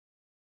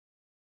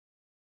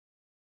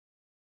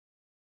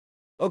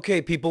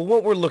Okay, people,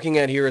 what we're looking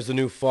at here is the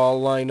new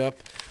fall lineup.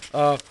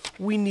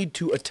 We need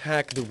to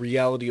attack the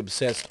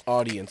reality-obsessed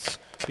audience,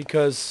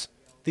 because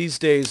these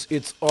days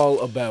it's all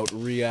about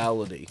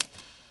reality.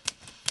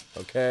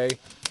 Okay?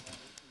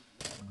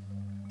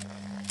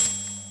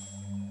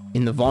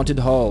 In the vaunted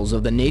halls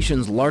of the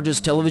nation's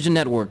largest television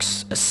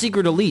networks, a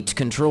secret elite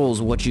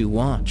controls what you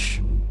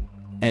watch,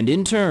 and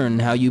in turn,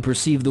 how you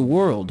perceive the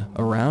world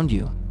around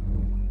you.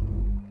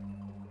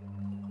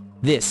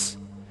 This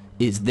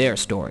is their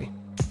story.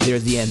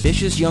 There's the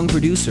ambitious young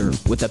producer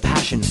with a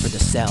passion for the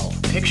cell.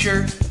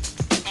 Picture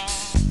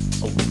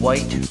a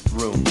white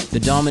room.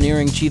 The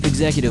domineering chief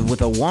executive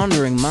with a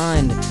wandering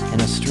mind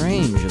and a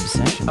strange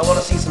obsession. I want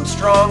to see some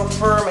strong,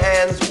 firm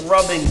hands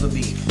rubbing the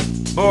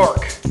beef.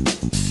 Bork.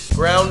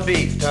 Ground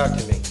beef, talk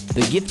to me.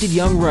 The gifted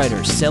young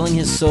writer selling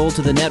his soul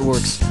to the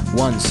networks,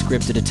 one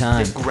script at a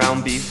time.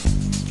 Ground beef?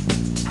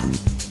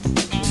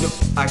 No,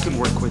 I can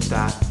work with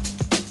that.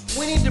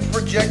 We need to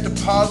project a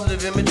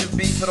positive image of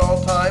beef at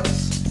all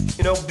times.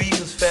 You know, beef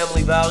is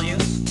family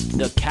values.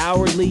 The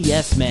cowardly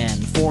yes man,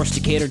 forced to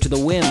cater to the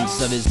whims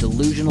of his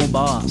delusional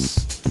boss.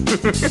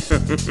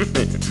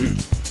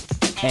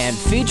 And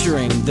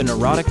featuring the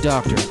neurotic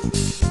doctor.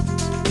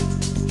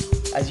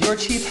 As your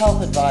chief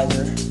health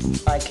advisor,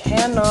 I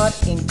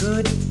cannot in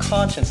good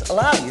conscience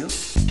allow you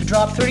to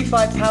drop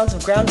 35 pounds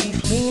of ground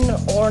beef lean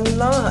or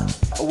not.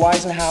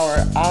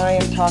 Weisenhower, I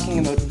am talking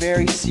about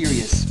very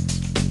serious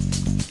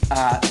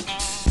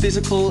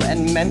physical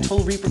and mental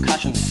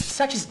repercussions,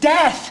 such as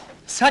death!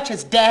 Such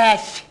as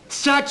death!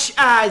 Such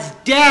as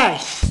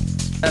death!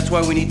 That's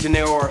why we need to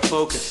narrow our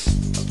focus,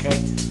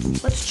 okay?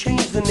 Let's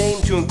change the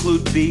name to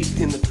include beef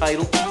in the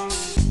title.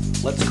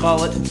 Let's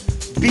call it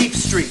Beef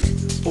Street,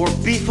 or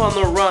Beef on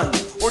the Run,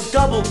 or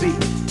Double Beef.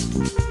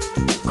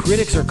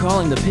 Critics are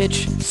calling the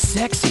pitch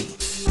sexy,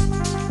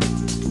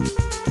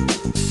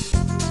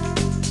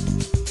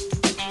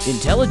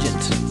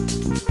 intelligent,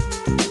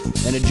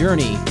 and a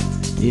journey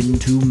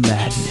into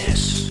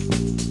madness.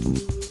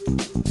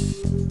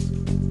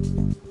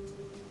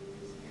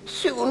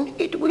 Soon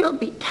it will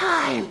be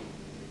time.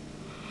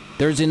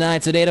 Thursday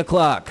nights at 8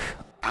 o'clock.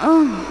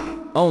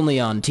 Only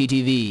on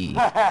TTV.